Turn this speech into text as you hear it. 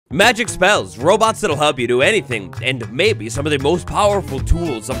Magic spells, robots that'll help you do anything, and maybe some of the most powerful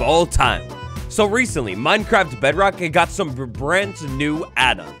tools of all time. So recently, Minecraft Bedrock got some brand new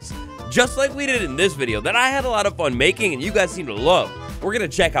add-ons. Just like we did in this video that I had a lot of fun making and you guys seem to love. We're gonna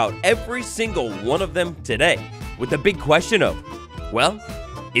check out every single one of them today, with the big question of, well,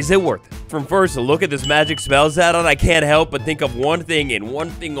 is it worth it? From first look at this magic spells add-on, I can't help but think of one thing and one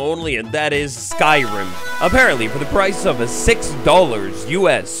thing only, and that is Skyrim. Apparently, for the price of $6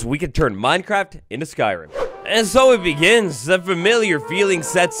 US, we could turn Minecraft into Skyrim. And so it begins. The familiar feeling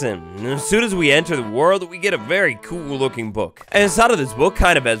sets in. And as soon as we enter the world, we get a very cool looking book. And inside of this book,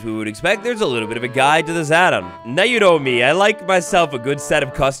 kind of as we would expect, there's a little bit of a guide to this add-on. Now you know me, I like myself a good set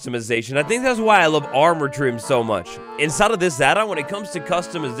of customization. I think that's why I love armor trim so much. Inside of this add-on, when it comes to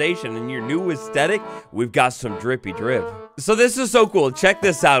customization and your new aesthetic, we've got some drippy drip. So this is so cool. Check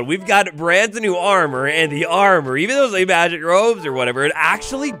this out. We've got brand new armor, and the armor, even though it's like magic robes or whatever, it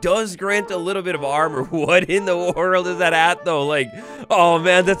actually does grant a little bit of armor. What in the world is that hat though? Like, oh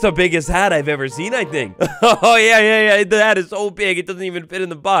man, that's the biggest hat I've ever seen, I think. Oh yeah, the hat is so big it doesn't even fit in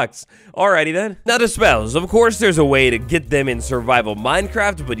the box. Alrighty then. Now the spells, of course there's a way to get them in survival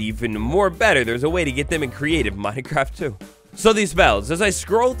Minecraft, but even more better, there's a way to get them in creative Minecraft too. So these spells, as I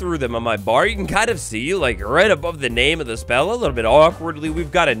scroll through them on my bar, you can kind of see, like, right above the name of the spell, a little bit awkwardly,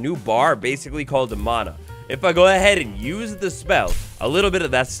 we've got a new bar, basically called the mana. If I go ahead and use the spell, a little bit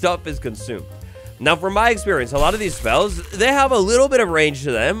of that stuff is consumed. Now, from my experience, a lot of these spells, they have a little bit of range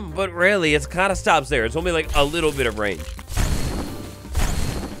to them, but really, it kind of stops there. It's only like a little bit of range.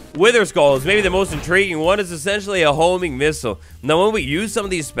 Wither Skull is maybe the most intriguing one. It's essentially a homing missile. Now, when we use some of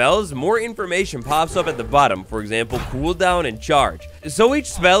these spells, more information pops up at the bottom. For example, cooldown and charge. So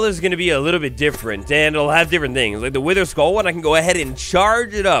each spell is going to be a little bit different, and it'll have different things. Like the Wither Skull one, I can go ahead and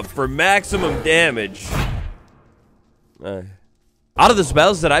charge it up for maximum damage. Out of the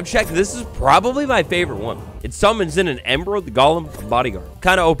spells that I've checked, this is probably my favorite one. It summons in an Emerald Golem Bodyguard.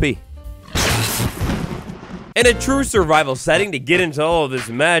 Kind of OP. In a true survival setting, to get into all of this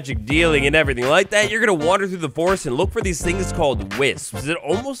magic dealing and everything like that, you're going to wander through the forest and look for these things called wisps. It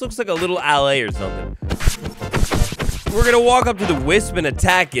almost looks like a little alley or something. We're going to walk up to the wisp and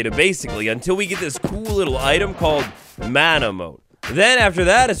attack it, basically, until we get this cool little item called mana mode. Then after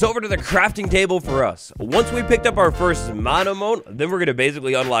that, it's over to the crafting table for us. Once we picked up our first mana mode, then we're going to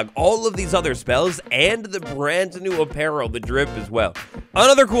basically unlock all of these other spells and the brand new apparel, the drip as well.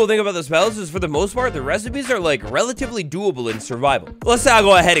 Another cool thing about the spells is for the most part, the recipes are like relatively doable in survival. Let's say I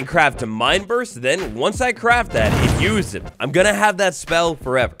go ahead and craft a Mind Burst, then once I craft that and use it, I'm going to have that spell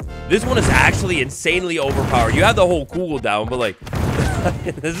forever. This one is actually insanely overpowered. You have the whole cooldown, but like,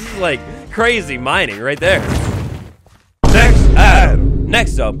 this is like crazy mining right there.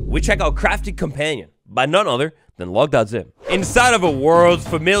 Next up, we check out Crafted Companion by none other than log.zip. Inside of a world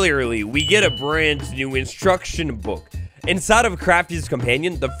familiarly, we get a brand new instruction book. Inside of Crafty's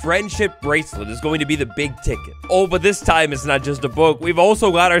Companion, the friendship bracelet is going to be the big ticket. Oh, but this time it's not just a book. We've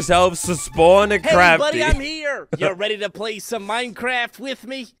also got ourselves to spawn a Crafty. Hey buddy, I'm here. You ready to play some Minecraft with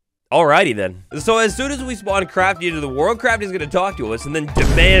me? Alrighty then. So as soon as we spawn Crafty into the world, Crafty's gonna talk to us and then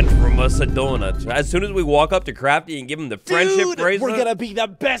demand from us a donut. As soon as we walk up to Crafty and give him the friendship bracelet, we're gonna be the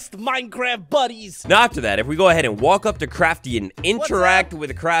best Minecraft buddies. Now after that, if we go ahead and walk up to Crafty and interact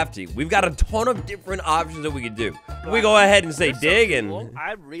with Crafty, we've got a ton of different options that we could do. We go ahead and say dig, and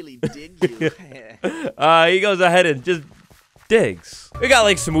I really dig you. he goes ahead and just digs. We got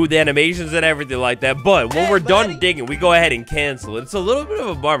like smooth animations and everything like that, but when we're done digging, we go ahead and cancel it. It's a little bit of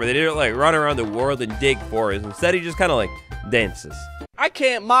a bummer. They didn't like run around the world and dig for us. Instead, he just kind of like dances. I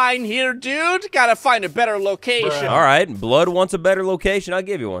can't mine here, dude. Gotta find a better location. All right, Blood wants a better location. I'll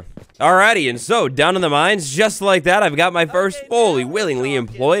give you one. Alrighty, and so down in the mines, just like that, I've got my first fully willingly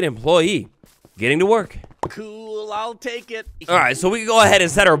employed employee getting to work. Cool, I'll take it. Alright, so we can go ahead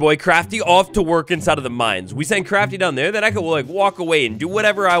and set our boy Crafty off to work inside of the mines. We send Crafty down there, then I can like walk away and do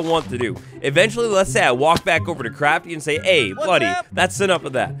whatever I want to do. Eventually, let's say I walk back over to Crafty and say, hey, buddy, that's enough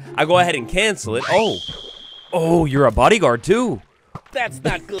of that. I go ahead and cancel it. Oh, you're a bodyguard too. That's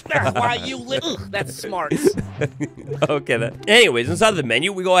not good. That's why you live. That's smart. Okay, then. Anyways, inside of the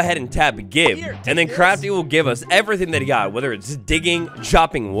menu, we go ahead and tap give, and then Crafty will give us everything that he got, whether it's digging,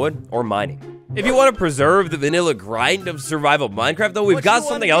 chopping wood, or mining. If you want to preserve the vanilla grind of survival Minecraft, though, we've got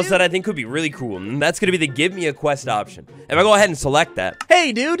something else that I think could be really cool, and that's going to be the give me a quest option. If I go ahead and select that.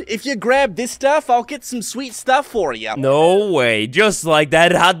 Hey, dude, if you grab this stuff, I'll get some sweet stuff for you. No way. Just like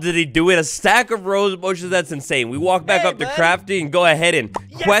that. How did he do it? A stack of rose bushes? That's insane. We walk back up to Crafty and go ahead and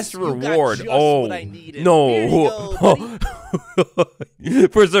quest reward. Oh, no.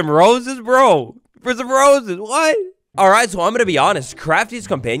 For some roses, bro. For some roses. What? Alright, so I'm gonna be honest, Craftee's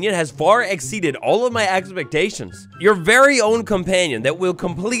companion has far exceeded all of my expectations. Your very own companion that will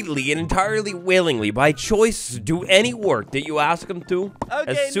completely and entirely willingly, by choice, do any work that you ask him to,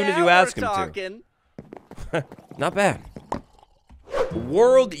 as soon as you ask him to. Not bad.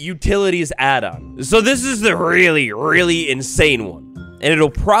 World Utilities Addon. So this is the really, really insane one, and it'll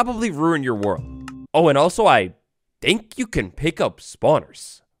probably ruin your world. Oh, and also I think you can pick up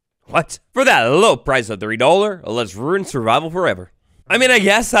spawners. What? For that low price of $3, let's ruin survival forever. I mean, I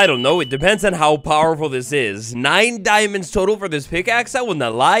guess, I don't know, it depends on how powerful this is. 9 diamonds total for this pickaxe, I will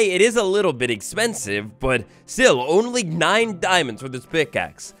not lie, it is a little bit expensive, but still, only 9 diamonds for this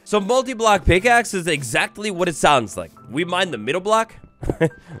pickaxe. So multi-block pickaxe is exactly what it sounds like. We mine the middle block,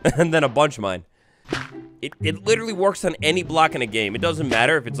 and then a bunch mine. It literally works on any block in a game. It doesn't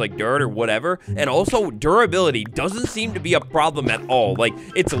matter if it's like dirt or whatever. And also, durability doesn't seem to be a problem at all. Like,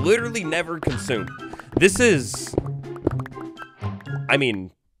 it's literally never consumed. This is... I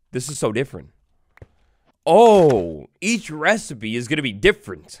mean, this is so different. Oh, each recipe is gonna be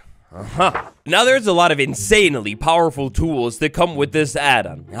different. Now, there's a lot of insanely powerful tools that come with this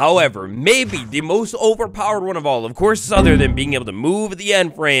add-on. However, maybe the most overpowered one of all, of course, other than being able to move the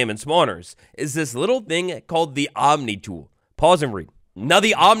end frame and spawners, is this little thing called the Omni tool. Pause and read. Now,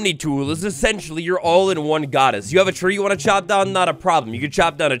 the Omni tool is essentially your all-in-one goddess. You have a tree you want to chop down? Not a problem. You can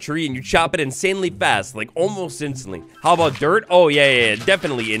chop down a tree and you chop it insanely fast, like almost instantly. How about dirt? Oh, yeah,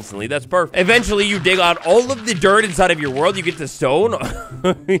 definitely instantly. That's perfect. Eventually, you dig out all of the dirt inside of your world. You get the stone.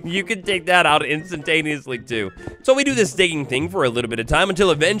 You can take that out instantaneously, too. So we do this digging thing for a little bit of time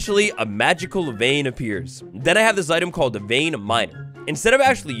until eventually a magical vein appears. Then I have this item called the Vein Miner. Instead of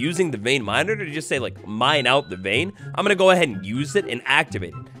actually using the vein miner to just say, like, mine out the vein, I'm gonna go ahead and use it and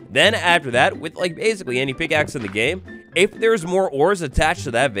activate it. Then after that, with, like, basically any pickaxe in the game, if there's more ores attached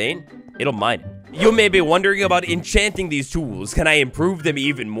to that vein, it'll mine it. You may be wondering about enchanting these tools. Can I improve them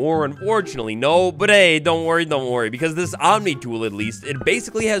even more? Unfortunately, no. But hey, don't worry, because this Omni tool, at least, it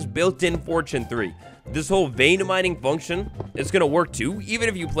basically has built-in Fortune 3. This whole vein mining function is gonna work too, even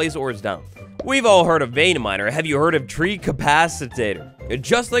if you place ores down. We've all heard of Vein Miner. Have you heard of Tree Capacitator?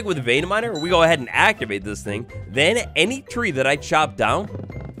 Just like with Vein Miner, we go ahead and activate this thing. Then any tree that I chop down...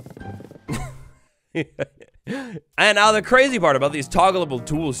 And now the crazy part about these toggleable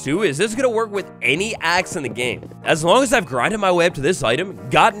tools too is this is going to work with any axe in the game. As long as I've grinded my way up to this item,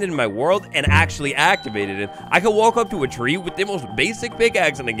 gotten it in my world, and actually activated it, I can walk up to a tree with the most basic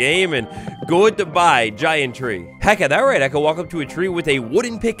pickaxe in the game and goodbye, giant tree. Heck, at that rate, I can walk up to a tree with a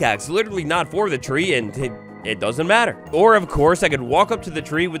wooden pickaxe, literally not for the tree, and it doesn't matter. Or, of course, I could walk up to the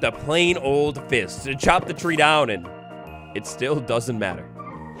tree with a plain old fist to chop the tree down, and it still doesn't matter.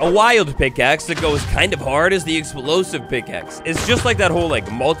 A wild pickaxe that goes kind of hard is the explosive pickaxe. It's just like that whole,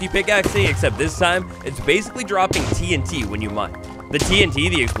 like, multi-pickaxe thing, except this time, it's basically dropping TNT when you mine. The TNT,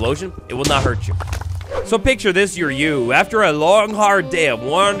 the explosion, it will not hurt you. So picture this, you're you. After a long, hard day of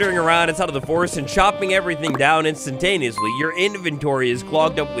wandering around inside of the forest and chopping everything down instantaneously, your inventory is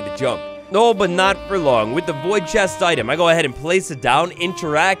clogged up with junk. No, but not for long. With the void chest item, I go ahead and place it down,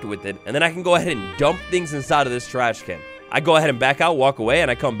 interact with it, and then I can go ahead and dump things inside of this trash can. I go ahead and back out, walk away, and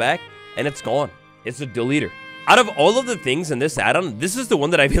I come back, and it's gone. It's a deleter. Out of all of the things in this add-on, this is the one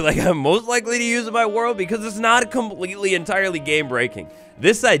that I feel like I'm most likely to use in my world because it's not completely, entirely game-breaking.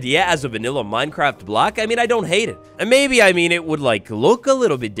 This idea as a vanilla Minecraft block, I mean, I don't hate it. And maybe, I mean, it would, like, look a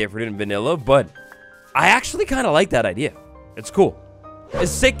little bit different in vanilla, but I actually kind of like that idea. It's cool. Is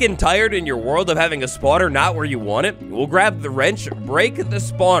sick and tired in your world of having a spawner not where you want it? We'll grab the wrench, break the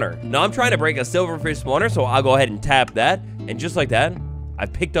spawner. Now I'm trying to break a silverfish spawner, so I'll go ahead and tap that. And just like that, I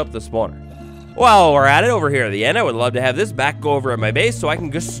picked up the spawner. While we're at it over here at the end, I would love to have this back go over at my base so I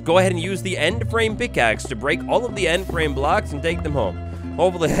can just go ahead and use the end frame pickaxe to break all of the end frame blocks and take them home.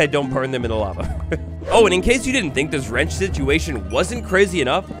 Hopefully I don't burn them in the lava. Oh, and in case you didn't think this wrench situation wasn't crazy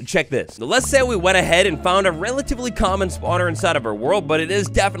enough, check this. So let's say we went ahead and found a relatively common spawner inside of our world, but it is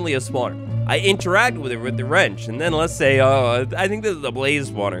definitely a spawner. I interact with it with the wrench, and then let's say, I think this is a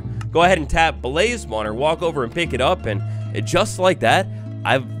blaze spawner. Go ahead and tap blaze spawner, walk over and pick it up, and just like that,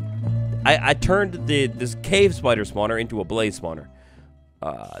 I turned this cave spider spawner into a blaze spawner.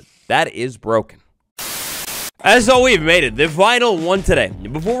 That is broken. As so, we've made it, the final one today.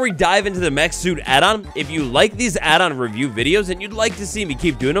 Before we dive into the mech suit add-on, if you like these add-on review videos and you'd like to see me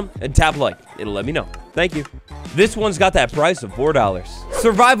keep doing them, then tap like. It'll let me know. Thank you. This one's got that price of $4.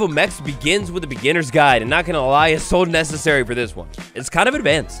 Survival mechs begins with a beginner's guide, and not gonna lie, it's so necessary for this one. It's kind of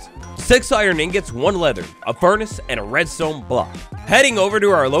advanced. 6 iron ingots, 1 leather, a furnace, and a redstone block. Heading over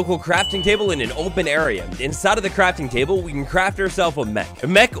to our local crafting table in an open area. Inside of the crafting table, we can craft ourselves a mech. A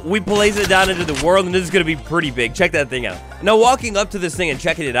mech, we place it down into the world, and this is going to be pretty big. Check that thing out. Now, walking up to this thing and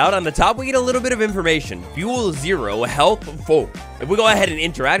checking it out, on the top, we get a little bit of information. Fuel 0, health 4. If we go ahead and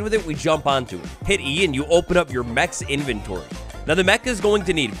interact with it, we jump onto it. Hit E, and you open up your mech's inventory. Now, the mech is going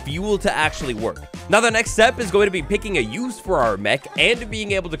to need fuel to actually work. Now, the next step is going to be picking a use for our mech and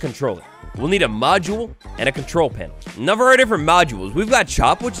being able to control it. We'll need a module and a control panel. Now for our different modules, we've got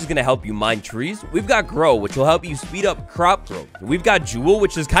Chop, which is going to help you mine trees. We've got Grow, which will help you speed up crop growth. We've got Jewel,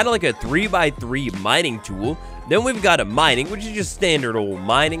 which is kind of like a 3x3 mining tool. Then we've got a Mining, which is just standard old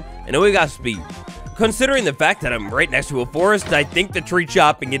mining. And then we've got Speed. Considering the fact that I'm right next to a forest, I think the tree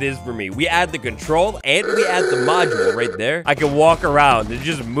chopping it is for me. We add the control and we add the module right there. I can walk around and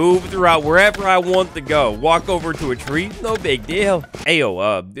just move throughout wherever I want to go. Walk over to a tree, no big deal.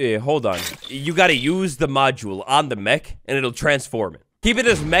 Ayo, hold on. You gotta use the module on the mech and it'll transform it. Keeping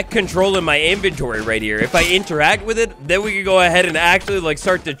this mech control in my inventory right here. If I interact with it, then we can go ahead and actually like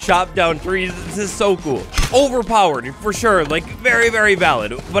start to chop down trees. This is so cool. Overpowered for sure, like very, very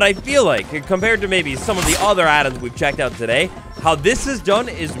valid. But I feel like compared to maybe some of the other add-ons we've checked out today, how this is done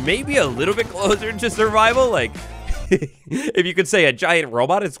is maybe a little bit closer to survival. Like if you could say a giant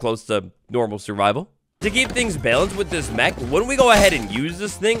robot is close to normal survival. To keep things balanced with this mech, when we go ahead and use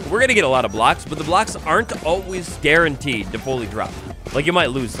this thing, we're going to get a lot of blocks, but the blocks aren't always guaranteed to fully drop. Like, you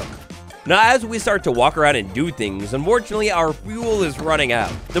might lose some. Now, as we start to walk around and do things, unfortunately, our fuel is running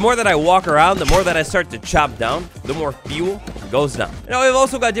out. The more that I walk around, the more that I start to chop down, the more fuel goes down. Now, we've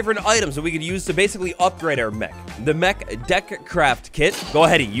also got different items that we could use to basically upgrade our mech. The mech deck craft kit, go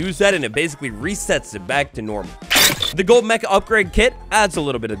ahead and use that, and it basically resets it back to normal. The gold mech upgrade kit adds a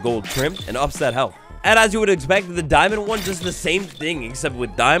little bit of gold trim and ups that health. And as you would expect, the diamond one does the same thing, except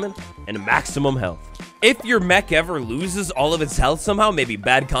with diamond and maximum health. If your mech ever loses all of its health somehow, maybe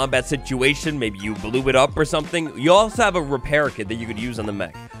bad combat situation, maybe you blew it up or something, you also have a repair kit that you could use on the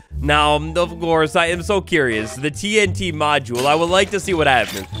mech. Now, of course, I am so curious. The TNT module, I would like to see what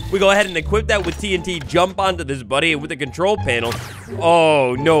happens. We go ahead and equip that with TNT, jump onto this buddy with the control panel.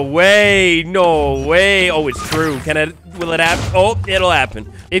 Oh, no way, no way. Oh, it's true. Will it happen? Oh, it'll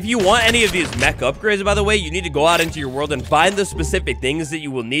happen. If you want any of these mech upgrades, by the way, you need to go out into your world and find the specific things that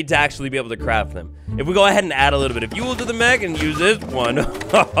you will need to actually be able to craft them. If we go ahead and add a little bit of fuel to the mech and use this one.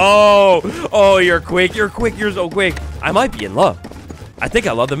 Oh, you're quick, you're so quick. I might be in love. I think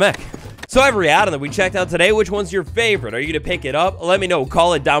I love the mech. So every add-on that we checked out today, which one's your favorite? Are you gonna pick it up? Let me know,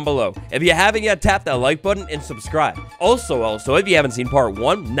 call it down below. If you haven't yet, tap that like button and subscribe. Also, if you haven't seen part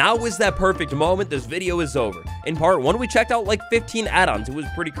 1, now is that perfect moment. This video is over. In part 1, we checked out like 15 add-ons. It was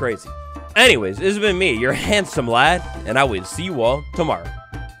pretty crazy. Anyways, this has been me, your handsome lad, and I will see you all tomorrow.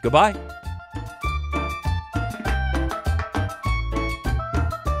 Goodbye.